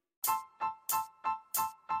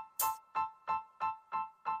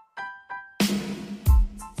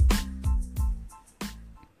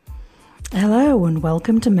Hello and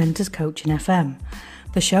welcome to Mentors Coaching FM,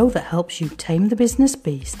 the show that helps you tame the business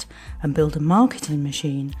beast and build a marketing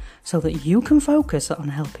machine so that you can focus on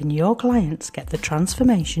helping your clients get the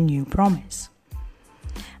transformation you promise.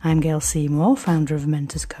 I'm Gail Seymour, founder of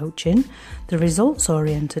Mentors Coaching, the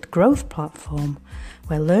results-oriented growth platform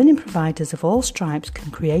where learning providers of all stripes can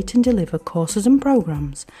create and deliver courses and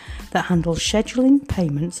programs that handle scheduling,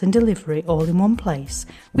 payments and delivery all in one place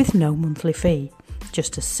with no monthly fee.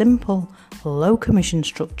 Just a simple, low commission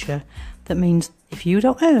structure that means if you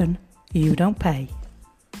don't earn, you don't pay.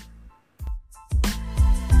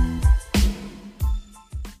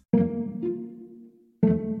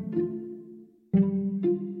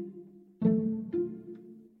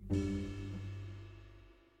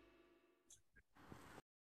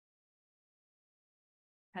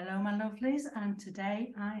 Hello, my lovelies, and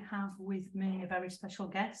today I have with me a very special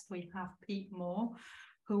guest. We have Pete Moore,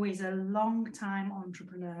 who is a long-time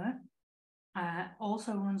entrepreneur,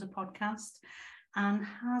 also runs a podcast, and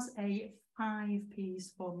has a 5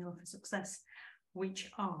 P's formula for success, which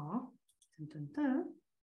are, I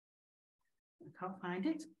can't find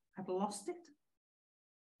it, I've lost it.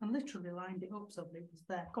 I literally lined it up so it was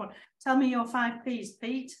there. Go on, tell me your 5 P's,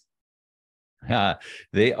 Pete.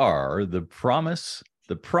 They are the promise,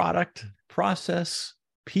 the product, process,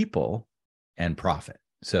 people, and profit.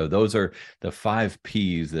 So those are the 5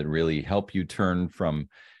 P's that really help you turn from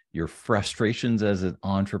your frustrations as an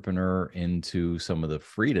entrepreneur into some of the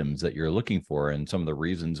freedoms that you're looking for and some of the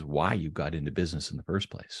reasons why you got into business in the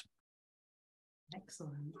first place.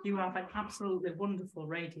 Excellent. You have an absolutely wonderful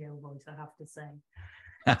radio voice, I have to say.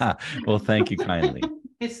 Well, thank you kindly.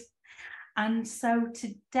 Yes. And so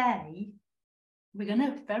today, we're going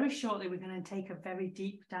to take a very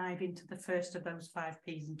deep dive into the first of those 5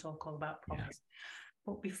 P's and talk all about promise. Yeah.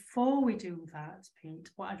 But before we do that, Pete,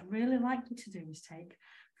 what I'd really like you to do is take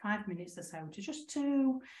 5 minutes or so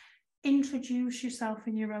to introduce yourself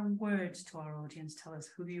in your own words to our audience. Tell us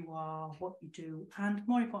who you are, what you do, and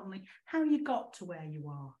more importantly, how you got to where you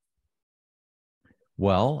are.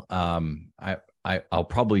 Well, I'll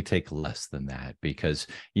probably take less than that because,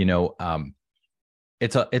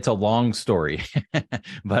 it's a long story,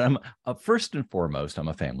 but I'm first and foremost, I'm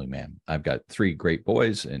a family man. I've got 3 great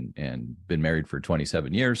boys and been married for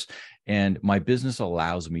 27 years, and my business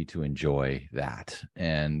allows me to enjoy that.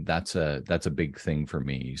 And that's a big thing for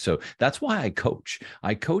me. So that's why I coach.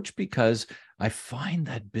 I coach because I find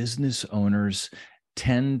that business owners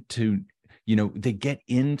tend to they get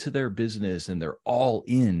into their business and they're all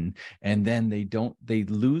in, and then they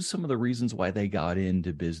lose some of the reasons why they got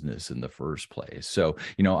into business in the first place. So,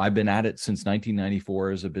 I've been at it since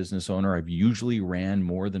 1994 as a business owner. I've usually ran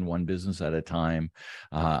more than one business at a time.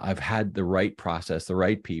 I've had the right process, the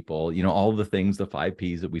right people, all the things, the 5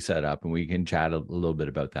 P's that we set up, and we can chat a little bit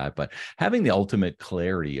about that. But having the ultimate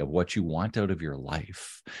clarity of what you want out of your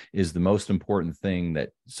life is the most important thing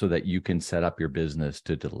so that you can set up your business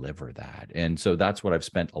to deliver that. And so that's what I've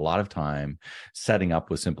spent a lot of time setting up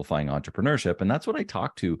with Simplifying Entrepreneurship. And that's what I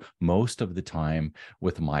talk to most of the time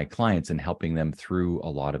with my clients and helping them through a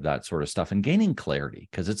lot of that sort of stuff and gaining clarity.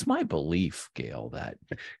 Because it's my belief, Gail, that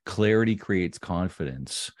clarity creates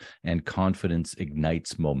confidence and confidence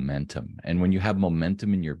ignites momentum. And when you have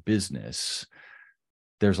momentum in your business,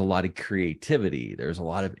 there's a lot of creativity. There's a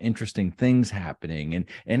lot of interesting things happening.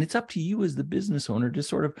 And it's up to you as the business owner to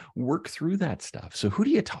sort of work through that stuff. So who do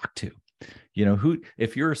you talk to?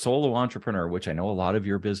 If you're a solo entrepreneur, which I know a lot of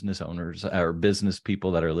your business owners or business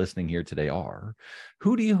people that are listening here today are,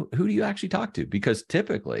 who do you actually talk to? Because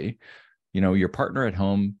typically, your partner at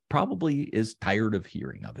home probably is tired of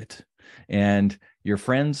hearing of it. And your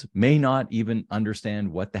friends may not even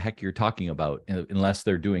understand what the heck you're talking about unless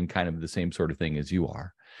they're doing kind of the same sort of thing as you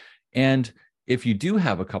are. And if you do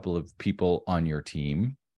have a couple of people on your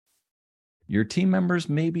team, your team members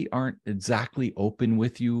maybe aren't exactly open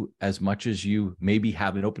with you as much as you maybe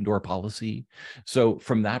have an open door policy. So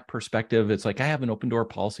from that perspective, it's like I have an open door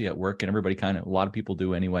policy at work, and everybody a lot of people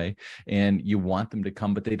do anyway. And you want them to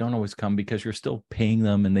come, but they don't always come because you're still paying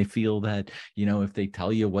them. And they feel that, if they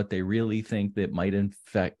tell you what they really think, that might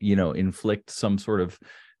inflict some sort of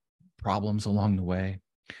problems along the way.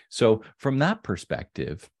 So from that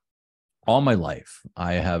perspective, all my life,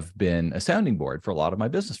 I have been a sounding board for a lot of my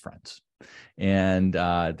business friends. And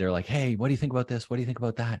they're like, hey, what do you think about this? What do you think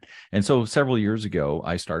about that? And so several years ago,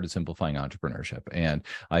 I started Simplifying Entrepreneurship, and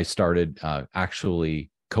I started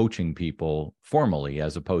actually coaching people formally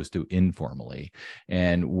as opposed to informally,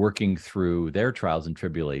 and working through their trials and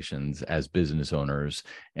tribulations as business owners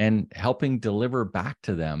and helping deliver back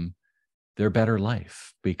to them their better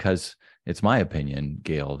life. Because it's my opinion,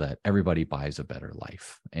 Gail, that everybody buys a better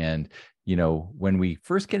life. And when we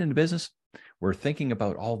first get into business, we're thinking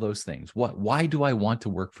about all those things. Why do I want to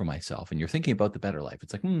work for myself? And you're thinking about the better life.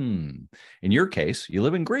 It's like, in your case, you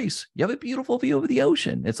live in Greece. You have a beautiful view of the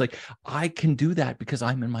ocean. It's like, I can do that because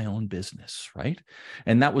I'm in my own business, right?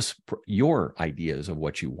 And that was your ideas of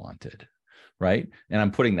what you wanted, right? And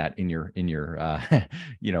I'm putting that in your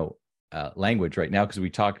language right now because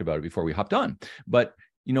we talked about it before we hopped on. But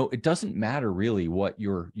it doesn't matter really what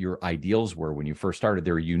your ideals were when you first started.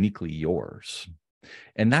 They're uniquely yours.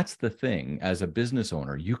 And that's the thing. As a business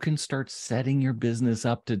owner, you can start setting your business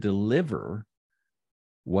up to deliver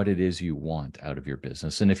what it is you want out of your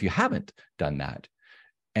business. And if you haven't done that,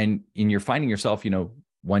 and you're finding yourself,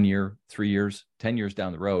 1 year, 3 years, 10 years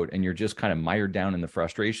down the road, and you're just kind of mired down in the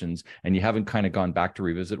frustrations, and you haven't kind of gone back to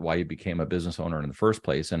revisit why you became a business owner in the first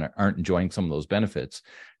place and aren't enjoying some of those benefits,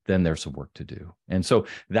 then there's some work to do. And so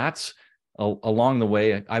that's along the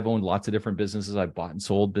way. I've owned lots of different businesses. I've bought and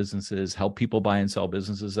sold businesses, helped people buy and sell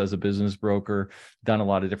businesses as a business broker, done a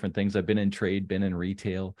lot of different things. I've been in trade, been in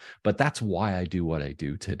retail, but that's why I do what I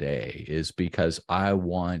do today, is because I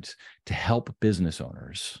want to help business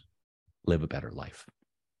owners live a better life.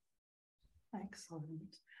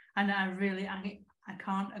 Excellent. And I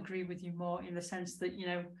can't agree with you more in the sense that,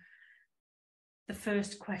 the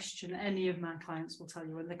first question any of my clients will tell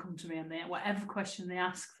you when they come to me, and whatever question they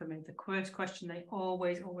ask for me, the first question they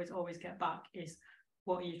always get back is,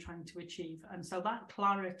 what are you trying to achieve? And so that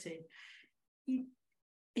clarity,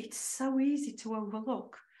 it's so easy to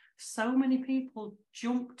overlook. So many people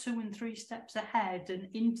jump 2 and 3 steps ahead and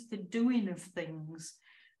into the doing of things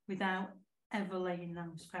without ever laying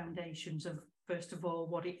those foundations of, first of all,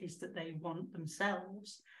 what it is that they want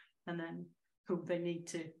themselves, and then who they need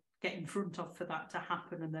to get in front of for that to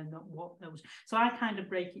happen, and then what those. So I kind of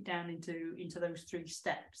break it down into those 3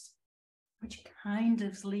 steps, which kind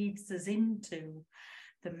of leads us into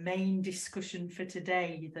the main discussion for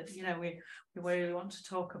today, that we really want to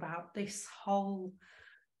talk about this whole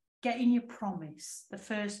getting your promise, the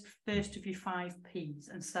first of your 5 Ps.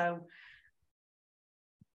 And so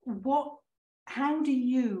how do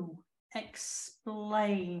you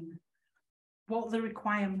explain what the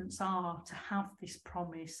requirements are to have this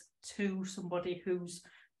promise to somebody who's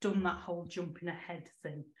done that whole jumping ahead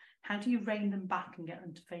thing? How do you rein them back and get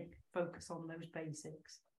them to focus on those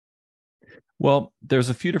basics? Well, there's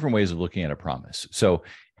a few different ways of looking at a promise. So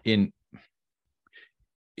in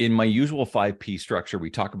my usual 5P structure, we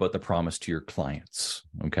talk about the promise to your clients.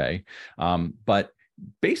 Okay. But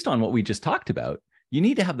based on what we just talked about, you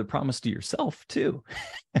need to have the promise to yourself too.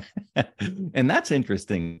 And that's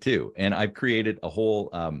interesting too. And I've created a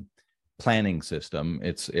whole planning system.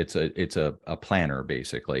 It's a planner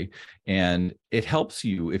basically. And it helps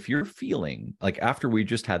you if you're feeling like, after we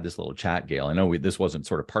just had this little chat, Gail, I know this wasn't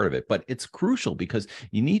sort of part of it, but it's crucial because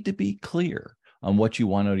you need to be clear on what you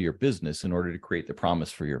want out of your business in order to create the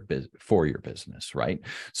promise for your business, right?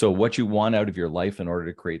 So what you want out of your life in order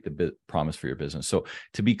to create the promise for your business. So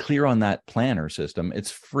to be clear on that planner system, it's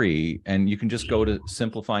free, and you can just go to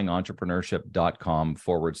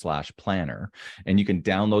simplifyingentrepreneurship.com/planner, and you can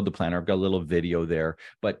download the planner. I've got a little video there,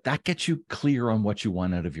 but that gets you clear on what you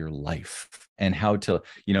want out of your life and how to,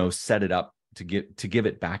 set it up to give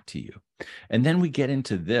it back to you. And then we get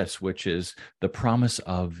into this, which is the promise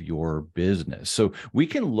of your business. So we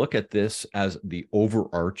can look at this as the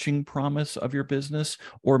overarching promise of your business,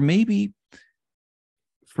 or maybe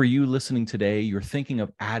for you listening today, you're thinking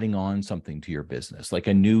of adding on something to your business, like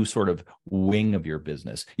a new sort of wing of your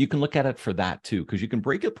business. You can look at it for that too, because you can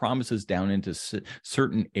break the promises down into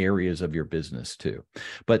certain areas of your business too.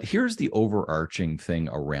 But here's the overarching thing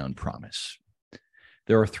around promise.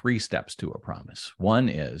 There are 3 steps to a promise. One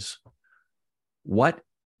is, what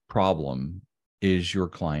problem is your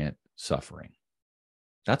client suffering?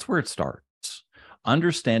 That's where it starts.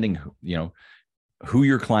 Understanding who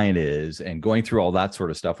your client is and going through all that sort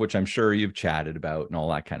of stuff, which I'm sure you've chatted about and all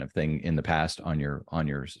that kind of thing in the past on your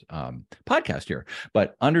podcast here.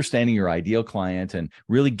 But understanding your ideal client and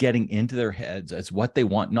really getting into their heads as what they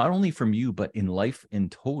want, not only from you, but in life in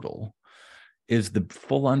total, is the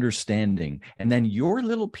full understanding. And then your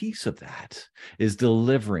little piece of that is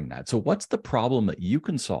delivering that. So what's the problem that you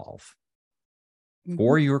can solve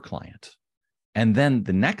for your client? And then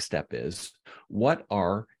the next step is, what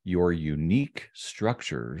are your unique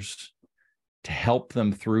structures to help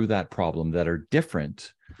them through that problem that are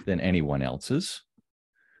different than anyone else's,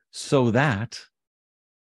 so that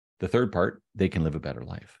the third part, they can live a better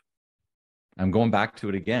life. I'm going back to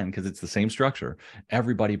it again because it's the same structure.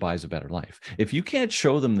 Everybody buys a better life. If you can't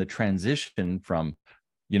show them the transition from,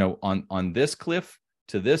 on this cliff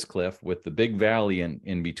to this cliff with the big valley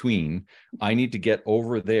in between. I need to get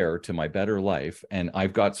over there to my better life, and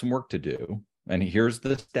I've got some work to do. And here's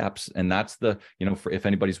the steps. And that's the, for if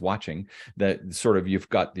anybody's watching, that sort of, you've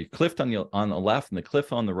got the cliff on the left and the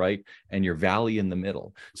cliff on the right and your valley in the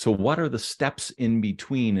middle. So what are the steps in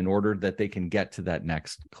between in order that they can get to that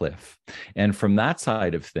next cliff? And from that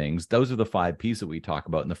side of things, those are the 5 P's that we talk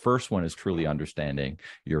about. And the first one is truly understanding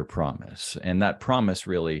your promise. And that promise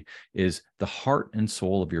really is the heart and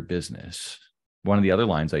soul of your business. One of the other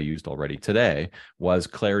lines I used already today was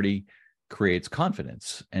clarity creates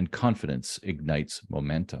confidence, and confidence ignites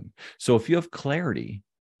momentum. So if you have clarity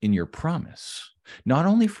in your promise, not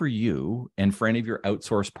only for you and for any of your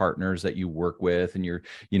outsourced partners that you work with, and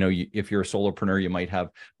if you're a solopreneur, you might have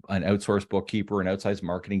an outsourced bookkeeper, an outside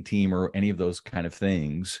marketing team, or any of those kind of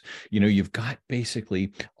things. You've got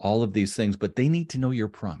basically all of these things, but they need to know your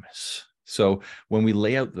promise. So when we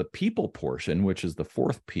lay out the people portion, which is the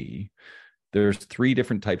 4th P, there's 3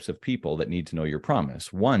 different types of people that need to know your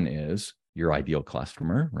promise. One is your ideal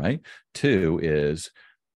customer, right? 2 is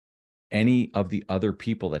any of the other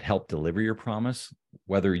people that help deliver your promise,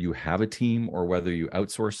 whether you have a team or whether you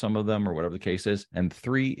outsource some of them or whatever the case is. And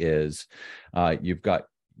 3 is you've got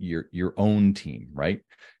your own team, right?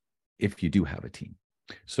 If you do have a team.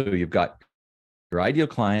 So you've got your ideal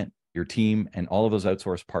client, your team, and all of those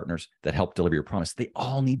outsourced partners that help deliver your promise. They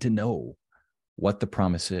all need to know what the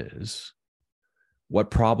promise is,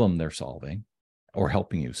 what problem they're solving or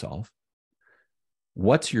helping you solve.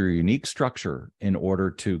 What's your unique structure in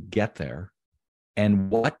order to get there? And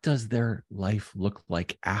what does their life look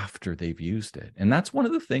like after they've used it? And that's one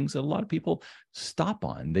of the things that a lot of people stop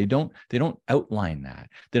on. They don't outline that.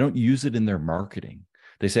 They don't use it in their marketing.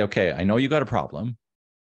 They say, okay, I know you got a problem.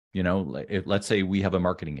 Let's say we have a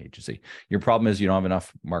marketing agency. Your problem is you don't have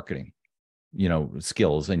enough marketing,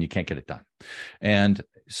 skills, and you can't get it done. And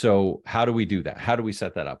so how do we do that? How do we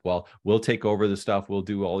set that up? Well, we'll take over the stuff. We'll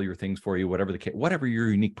do all your things for you, whatever your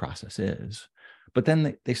unique process is. But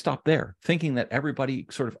then they stop there, thinking that everybody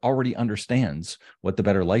sort of already understands what the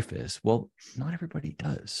better life is. Well, not everybody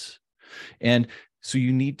does. And so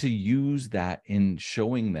you need to use that in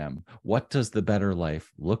showing them, what does the better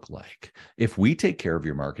life look like? If we take care of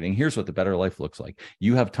your marketing, here's what the better life looks like.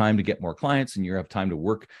 You have time to get more clients, and you have time to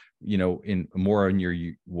work, in more in your,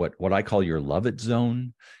 what I call your love it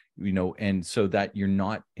zone, and so that you're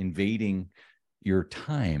not invading your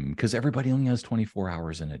time, because everybody only has 24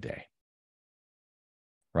 hours in a day.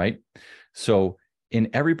 Right? So in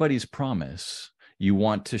everybody's promise, you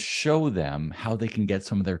want to show them how they can get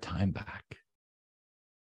some of their time back.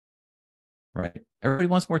 Right? Everybody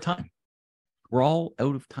wants more time. We're all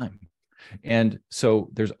out of time. And so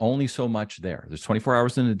there's only so much there. There's 24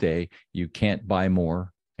 hours in a day. You can't buy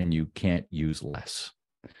more and you can't use less.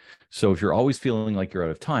 So if you're always feeling like you're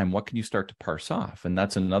out of time, what can you start to parse off? And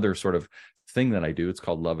that's another sort of thing that I do. It's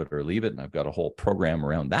called Love It or Leave It. And I've got a whole program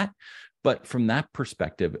around that. But from that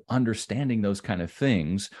perspective, understanding those kind of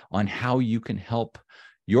things on how you can help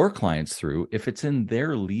your clients through, if it's in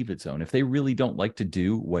their leave it zone, if they really don't like to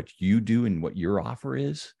do what you do and what your offer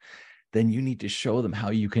is, then you need to show them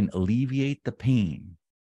how you can alleviate the pain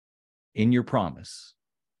in your promise,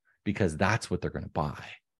 because that's what they're going to buy.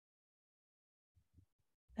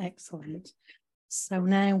 Excellent. So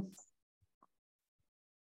now,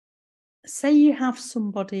 say you have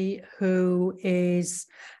somebody who is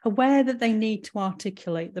aware that they need to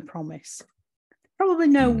articulate the promise, probably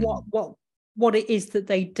know what it is that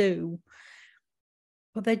they do,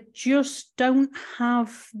 but they just don't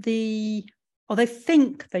have or they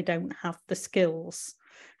think they don't have the skills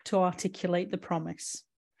to articulate the promise.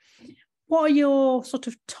 What are your sort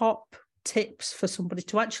of top tips for somebody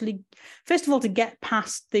to actually, first of all, to get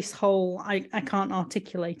past this whole I can't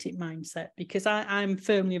articulate it mindset? Because I'm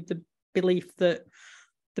firmly of the belief that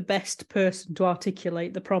the best person to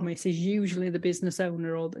articulate the promise is usually the business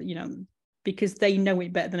owner, or because they know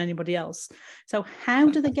it better than anybody else. So how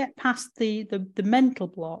do they get past the mental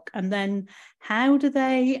block, and then how do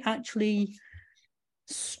they actually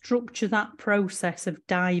structure that process of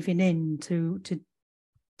diving in to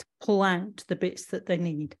pull out the bits that they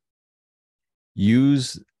need?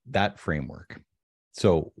 Use that framework.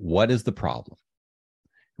 So what is the problem?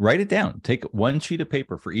 Write it down. Take one sheet of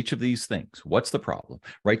paper for each of these things. What's the problem?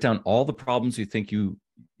 Write down all the problems you think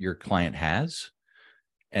your client has,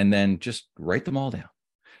 and then just write them all down.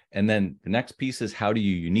 And then the next piece is, how do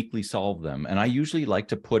you uniquely solve them? And I usually like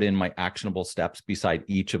to put in my actionable steps beside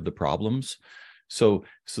each of the problems, so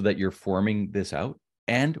that you're forming this out.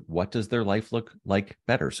 And what does their life look like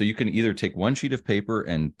better? So you can either take one sheet of paper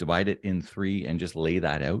and divide it in 3 and just lay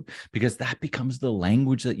that out, because that becomes the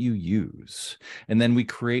language that you use. And then we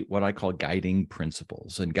create what I call guiding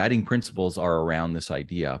principles. And guiding principles are around this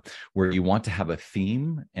idea where you want to have a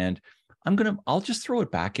theme. And I'll just throw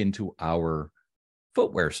it back into our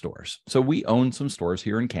footwear stores. So we own some stores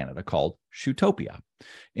here in Canada called Shoetopia.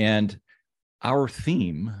 And our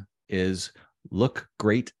theme is look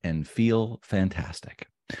great and feel fantastic.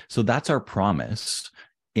 So that's our promise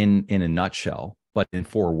in a nutshell, but in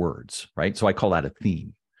 4 words, right? So I call that a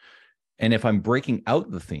theme. And if I'm breaking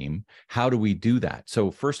out the theme, how do we do that?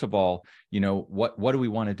 So first of all, what do we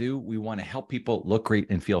want to do? We want to help people look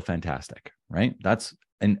great and feel fantastic, right? That's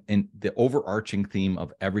the overarching theme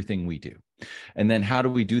of everything we do. And then how do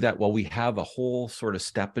we do that? Well, we have a whole sort of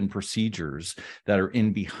step and procedures that are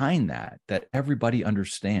in behind that everybody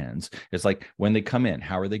understands. It's like when they come in,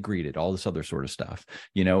 how are they greeted? All this other sort of stuff,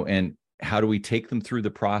 and how do we take them through the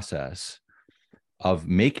process of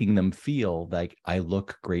making them feel like I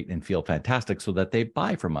look great and feel fantastic so that they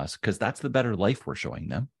buy from us, because that's the better life we're showing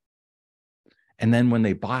them. And then when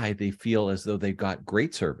they buy, they feel as though they've got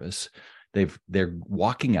great service. They're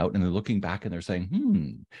walking out and they're looking back and they're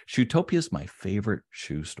saying, Shoetopia is my favorite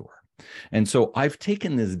shoe store. And so I've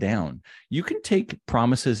taken this down. You can take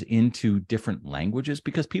promises into different languages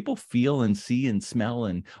because people feel and see and smell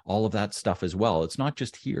and all of that stuff as well. It's not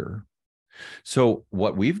just here. So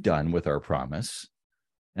what we've done with our promise,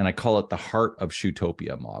 and I call it the Heart of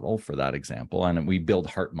Shoetopia model for that example, and we build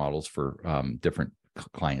heart models for different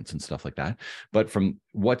clients and stuff like that. But from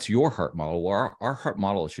what's your heart model? Well, our heart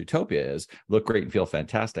model of Shoetopia is look great and feel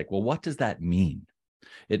fantastic. Well, what does that mean?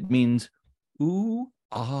 It means ooh,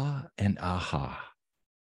 ah, and aha.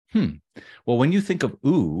 Well, when you think of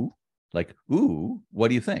ooh, like ooh, what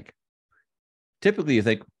do you think? Typically, you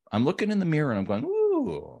think, I'm looking in the mirror and I'm going,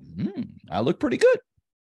 ooh, I look pretty good.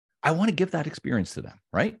 I want to give that experience to them,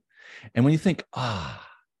 right? And when you think,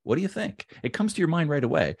 what do you think? It comes to your mind right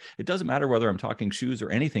away. It doesn't matter whether I'm talking shoes or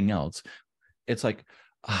anything else. It's like,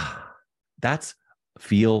 that's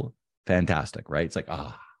feel fantastic, right? It's like,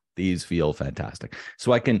 these feel fantastic.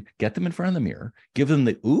 So I can get them in front of the mirror, give them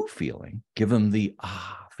the ooh feeling, give them the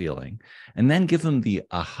feeling, and then give them the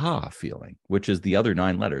aha feeling, which is the other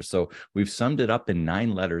 9 letters. So we've summed it up in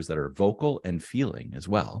 9 letters that are vocal and feeling as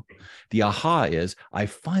well. The aha is, I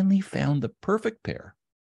finally found the perfect pair,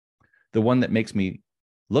 the one that makes me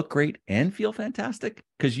look great and feel fantastic.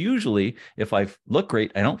 Because usually if I look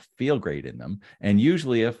great, I don't feel great in them. And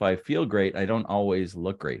usually if I feel great, I don't always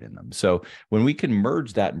look great in them. So when we can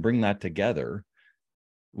merge that and bring that together,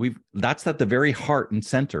 that's at the very heart and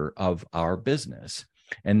center of our business.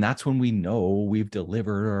 And that's when we know we've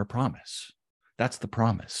delivered our promise. That's the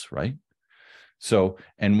promise, right? So,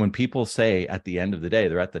 and when people say at the end of the day,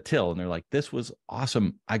 they're at the till and they're like, this was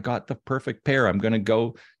awesome. I got the perfect pair. I'm going to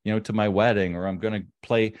go, to my wedding, or I'm going to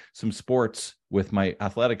play some sports with my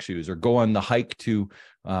athletic shoes, or go on the hike to,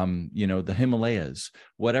 the Himalayas,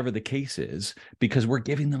 whatever the case is, because we're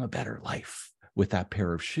giving them a better life with that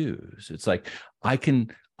pair of shoes. It's like,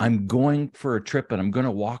 I'm going for a trip and I'm going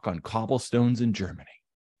to walk on cobblestones in Germany.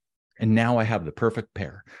 And now I have the perfect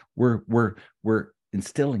pair. We're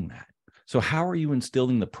instilling that. So how are you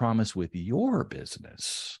instilling the promise with your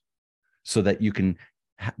business so that you can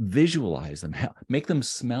visualize them, make them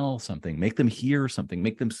smell something, make them hear something,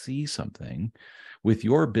 make them see something with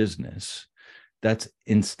your business that's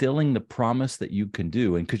instilling the promise that you can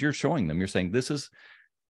do? And because you're showing them, you're saying, this is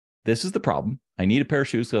the problem. I need a pair of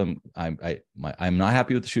shoes. So I'm not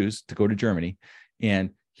happy with the shoes to go to Germany.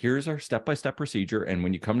 And here's our step-by-step procedure. And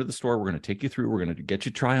when you come to the store, we're going to take you through, we're going to get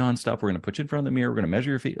you try on stuff. We're going to put you in front of the mirror. We're going to measure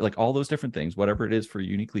your feet, like all those different things, whatever it is for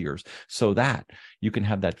uniquely yours, so that you can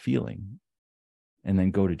have that feeling and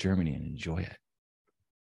then go to Germany and enjoy it.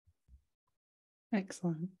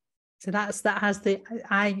 Excellent. So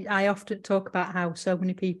I often talk about how so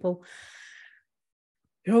many people,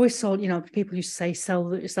 you're always sold, people used to say sell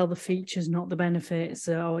the features, not the benefits,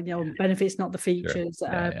 or benefits, not the features. Sure.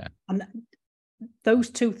 Yeah. And those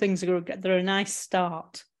 2 things they're a nice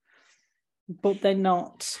start, but they're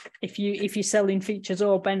not. If you're selling features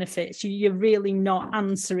or benefits, you're really not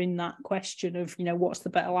answering that question of what's the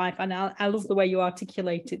better life. And I love the way you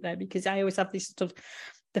articulate it there, because I always have this sort of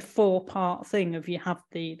the 4-part thing of, you have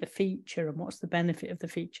the feature and what's the benefit of the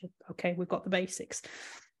feature. Okay, we've got the basics,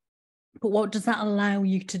 but what does that allow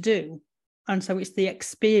you to do? And so it's the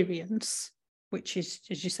experience, which is,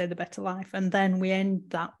 as you say, the better life. And then we end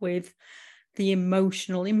that with the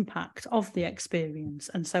emotional impact of the experience.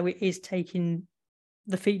 And so it is taking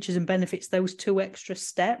the features and benefits, those 2 extra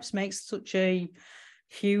steps makes such a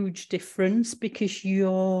huge difference because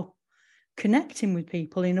you're connecting with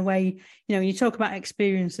people in a way, you talk about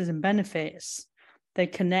experiences and benefits, they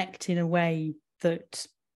connect in a way that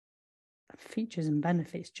features and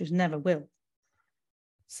benefits just never will.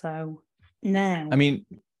 So now, I mean,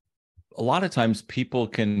 a lot of times people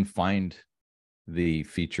can find the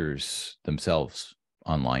features themselves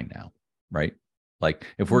online now, right? Like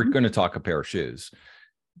if we're going to talk a pair of shoes,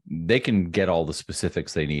 they can get all the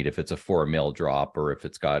specifics they need. If it's a 4 mil drop, or if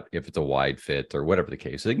it's a wide fit, or whatever the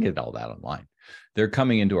case, they can get all that online. They're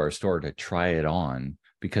coming into our store to try it on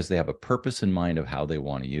because they have a purpose in mind of how they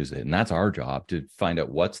want to use it. And that's our job, to find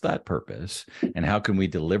out what's that purpose and how can we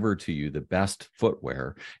deliver to you the best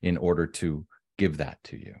footwear in order to give that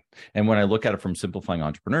to you. And when I look at it from Simplifying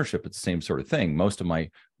Entrepreneurship, it's the same sort of thing. Most of my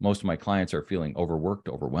clients are feeling overworked,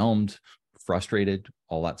 overwhelmed, frustrated,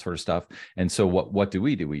 all that sort of stuff. And so what do?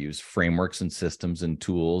 We use frameworks and systems and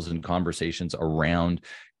tools and conversations around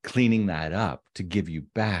cleaning that up to give you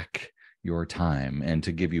back your time and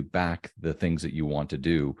to give you back the things that you want to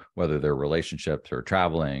do, whether they're relationships or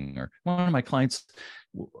traveling. Or one of my clients,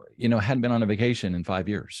 hadn't been on a vacation in 5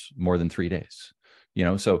 years, more than 3 days,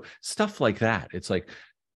 so stuff like that. It's like,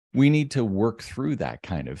 we need to work through that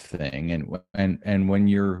kind of thing. And when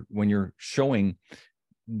you're showing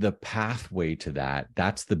the pathway to that,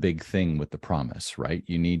 that's the big thing with the promise, right?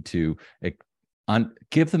 You need to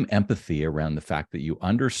give them empathy around the fact that you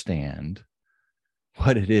understand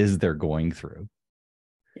what it is they're going through.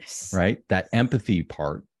 Yes. Right? That empathy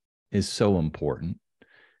part is so important.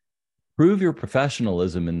 Prove your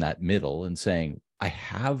professionalism in that middle and saying, I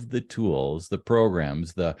have the tools, the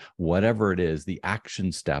programs, the whatever it is, the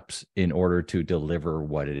action steps in order to deliver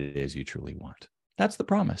what it is you truly want. That's the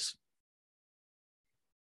promise.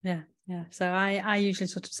 Yeah. So I usually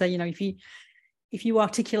sort of say, if you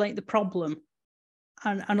articulate the problem,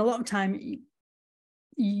 and a lot of time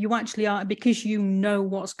you actually are, because you know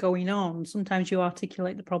what's going on, sometimes you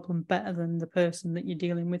articulate the problem better than the person that you're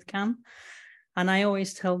dealing with can. And I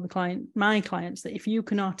always tell my clients that if you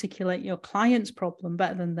can articulate your client's problem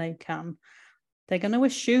better than they can, they're going to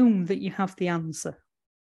assume that you have the answer,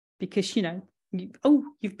 because,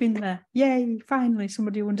 you've been there. Yay, finally,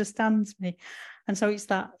 somebody who understands me. And so it's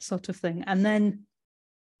that sort of thing. And then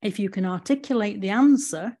if you can articulate the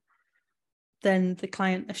answer, then the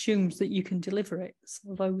client assumes that you can deliver it.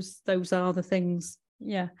 So those are the things.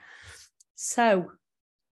 Yeah. So,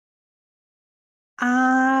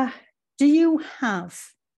 do you have,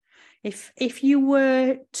 if you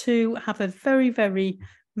were to have a very, very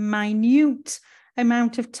minute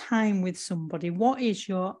amount of time with somebody, what is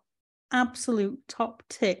your absolute top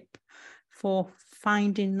tip for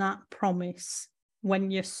finding that promise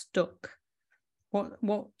when you're stuck?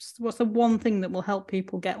 What's the one thing that will help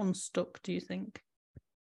people get unstuck, do you think?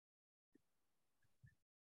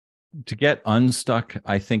 To get unstuck,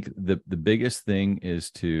 I think the biggest thing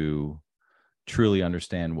is to truly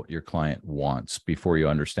understand what your client wants before you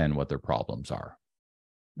understand what their problems are.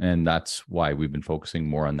 And that's why we've been focusing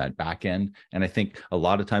more on that back end. And I think a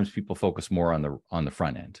lot of times people focus more on the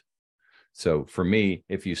front end. So for me,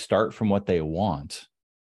 if you start from what they want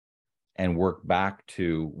and work back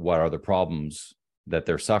to what are the problems that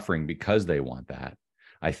they're suffering because they want that,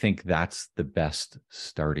 I think that's the best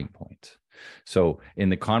starting point. So in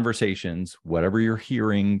the conversations, whatever you're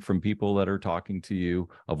hearing from people that are talking to you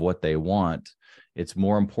of what they want, it's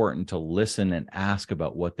more important to listen and ask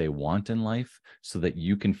about what they want in life so that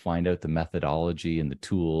you can find out the methodology and the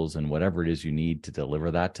tools and whatever it is you need to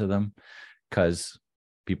deliver that to them. Because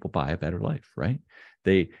people buy a better life, right?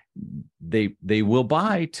 They will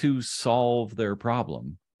buy to solve their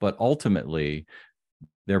problem, but ultimately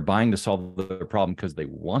they're buying to solve their problem because they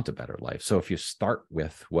want a better life. So if you start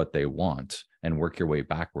with what they want and work your way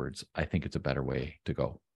backwards, I think it's a better way to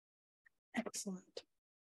go. Excellent.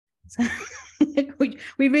 So, we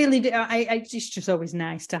really do. It's just always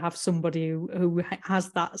nice to have somebody who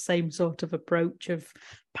has that same sort of approach of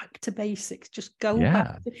back to basics. Just go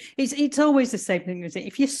back. It's always the same thing, isn't it?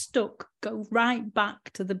 If you're stuck, go right back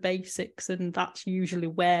to the basics, and that's usually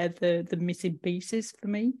where the missing piece is for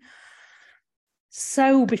me.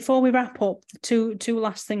 So before we wrap up, two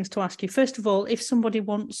last things to ask you. First of all, if somebody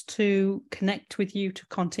wants to connect with you to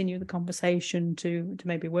continue the conversation, to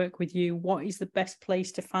maybe work with you, what is the best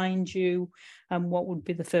place to find you, and what would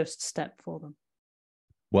be the first step for them?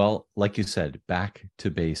 Well, like you said, back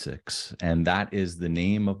to basics. And that is the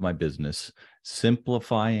name of my business,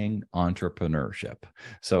 Simplifying Entrepreneurship.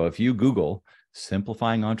 So if you Google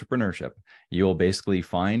Simplifying Entrepreneurship, You'll basically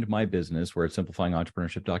find my business. We're at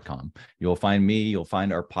simplifyingentreprenurship.com. You'll find me. You'll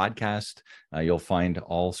find our podcast. You'll find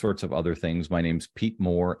all sorts of other things. My name's Pete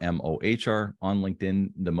Mohr, Mohr, on LinkedIn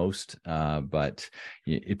the most, but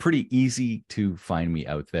it's pretty easy to find me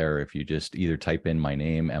out there if you just either type in my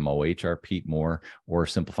name, Mohr, Pete Mohr, or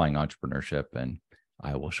Simplifying Entrepreneurship, and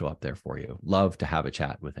I will show up there for you. Love to have a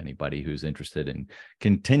chat with anybody who's interested in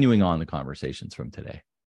continuing on the conversations from today.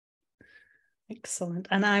 Excellent.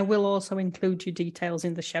 And I will also include your details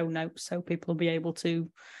in the show notes so people will be able to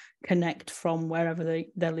connect from wherever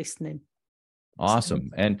they're listening.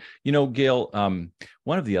 Awesome. And, Gail,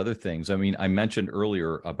 one of the other things, I mentioned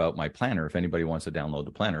earlier about my planner, if anybody wants to download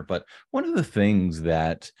the planner, but one of the things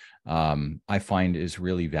that I find is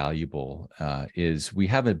really valuable is we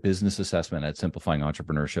have a business assessment at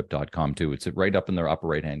simplifyingentreprenurship.com too. It's right up in the upper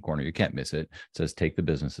right-hand corner. You can't miss it. It says, take the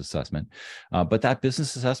business assessment. But that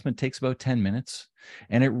business assessment takes about 10 minutes,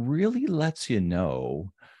 and it really lets you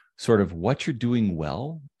know sort of what you're doing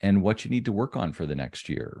well and what you need to work on for the next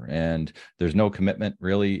year. And there's no commitment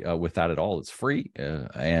really with that at all. It's free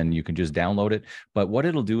and you can just download it. But what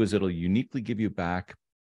it'll do is it'll uniquely give you back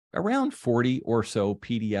around 40 or so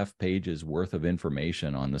PDF pages worth of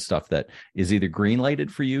information on the stuff that is either green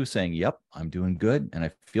lighted for you saying, yep, I'm doing good and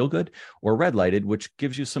I feel good, or red lighted, which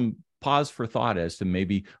gives you some pause for thought as to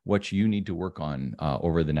maybe what you need to work on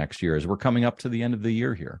over the next year as we're coming up to the end of the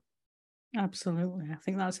year here. Absolutely. I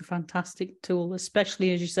think that's a fantastic tool,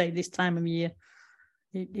 especially as you say, this time of year.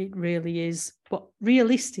 It really is. But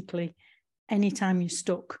realistically, anytime you're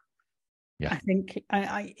stuck, I think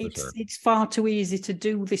it's far too easy to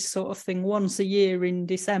do this sort of thing once a year in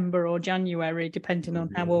December or January, depending on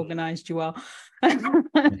how organized you are, and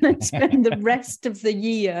then spend the rest of the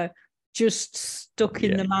year just stuck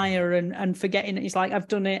in the mire and forgetting it. It's like, I've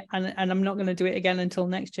done it and I'm not going to do it again until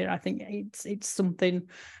next year. I think it's something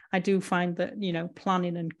I do find that,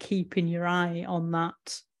 planning and keeping your eye on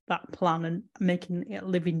that plan and making it a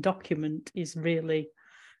living document is really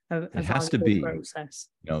it has to be process.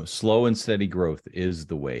 Slow and steady growth is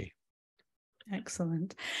the way.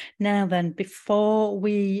 Excellent. Now then, before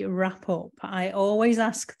we wrap up, I always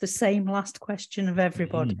ask the same last question of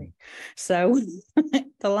everybody. So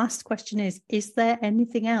the last question is there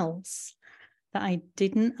anything else that I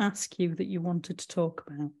didn't ask you that you wanted to talk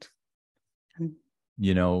about?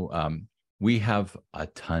 We have a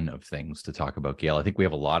ton of things to talk about, Gail. I think we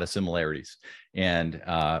have a lot of similarities. And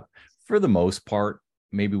for the most part,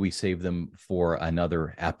 maybe we save them for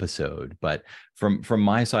another episode. But from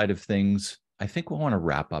my side of things, I think we'll want to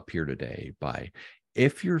wrap up here today by,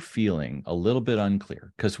 if you're feeling a little bit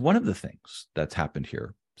unclear, because one of the things that's happened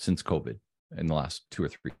here since COVID in the last 2 or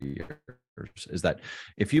 3 years is that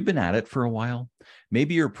if you've been at it for a while,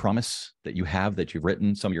 maybe your promise that you've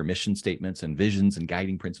written, some of your mission statements and visions and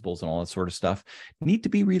guiding principles and all that sort of stuff need to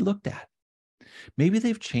be relooked at. Maybe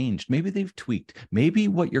they've changed. Maybe they've tweaked. Maybe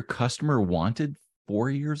what your customer wanted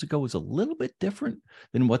 4 years ago is a little bit different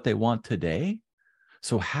than what they want today.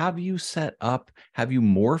 So have you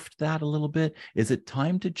morphed that a little bit? Is it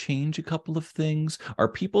time to change a couple of things? Are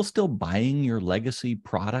people still buying your legacy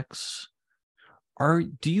products?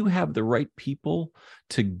 Do you have the right people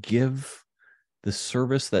to give the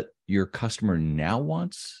service that your customer now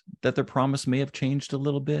wants, that their promise may have changed a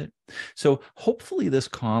little bit? So hopefully this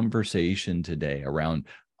conversation today around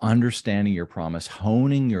understanding your promise,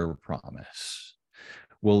 honing your promise,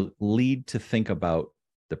 will lead to think about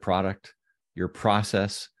the product, your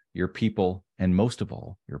process, your people, and most of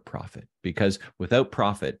all, your profit. Because without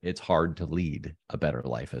profit, it's hard to lead a better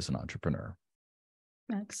life as an entrepreneur.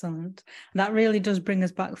 Excellent. That really does bring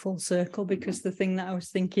us back full circle, because the thing that I was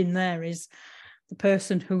thinking there is the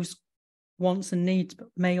person whose wants and needs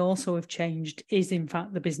may also have changed is in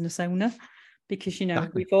fact the business owner. Because,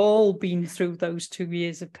 exactly. We've all been through those 2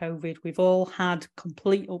 years of COVID. We've all had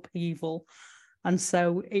complete upheaval. And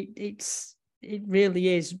so it really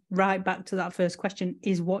is right back to that first question,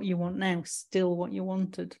 is what you want now still what you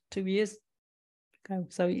wanted 2 years ago?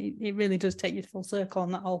 So it really does take you full circle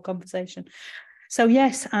on that whole conversation. So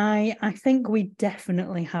yes, I think we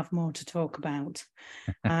definitely have more to talk about.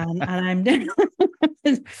 And I'm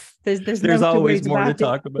there's no always more to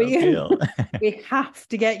talk about, Gail. We have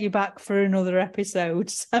to get you back for another episode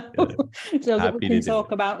so that we can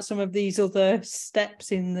talk about some of these other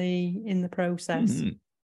steps in the process. Mm-hmm.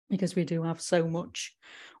 Because we do have so much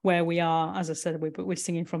where we are. As I said, we're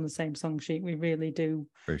singing from the same song sheet. We really do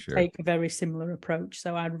take a very similar approach.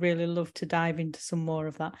 So I'd really love to dive into some more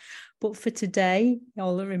of that. But for today,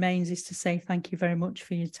 all that remains is to say thank you very much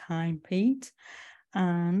for your time, Pete.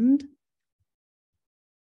 And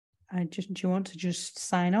do you want to just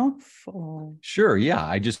sign off or? Sure. Yeah.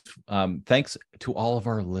 I just, thanks to all of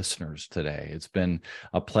our listeners today. It's been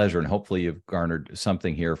a pleasure, and hopefully you've garnered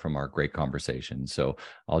something here from our great conversation. So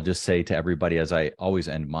I'll just say to everybody, as I always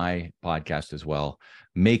end my podcast as well,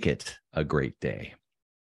 make it a great day.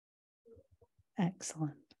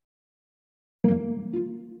 Excellent.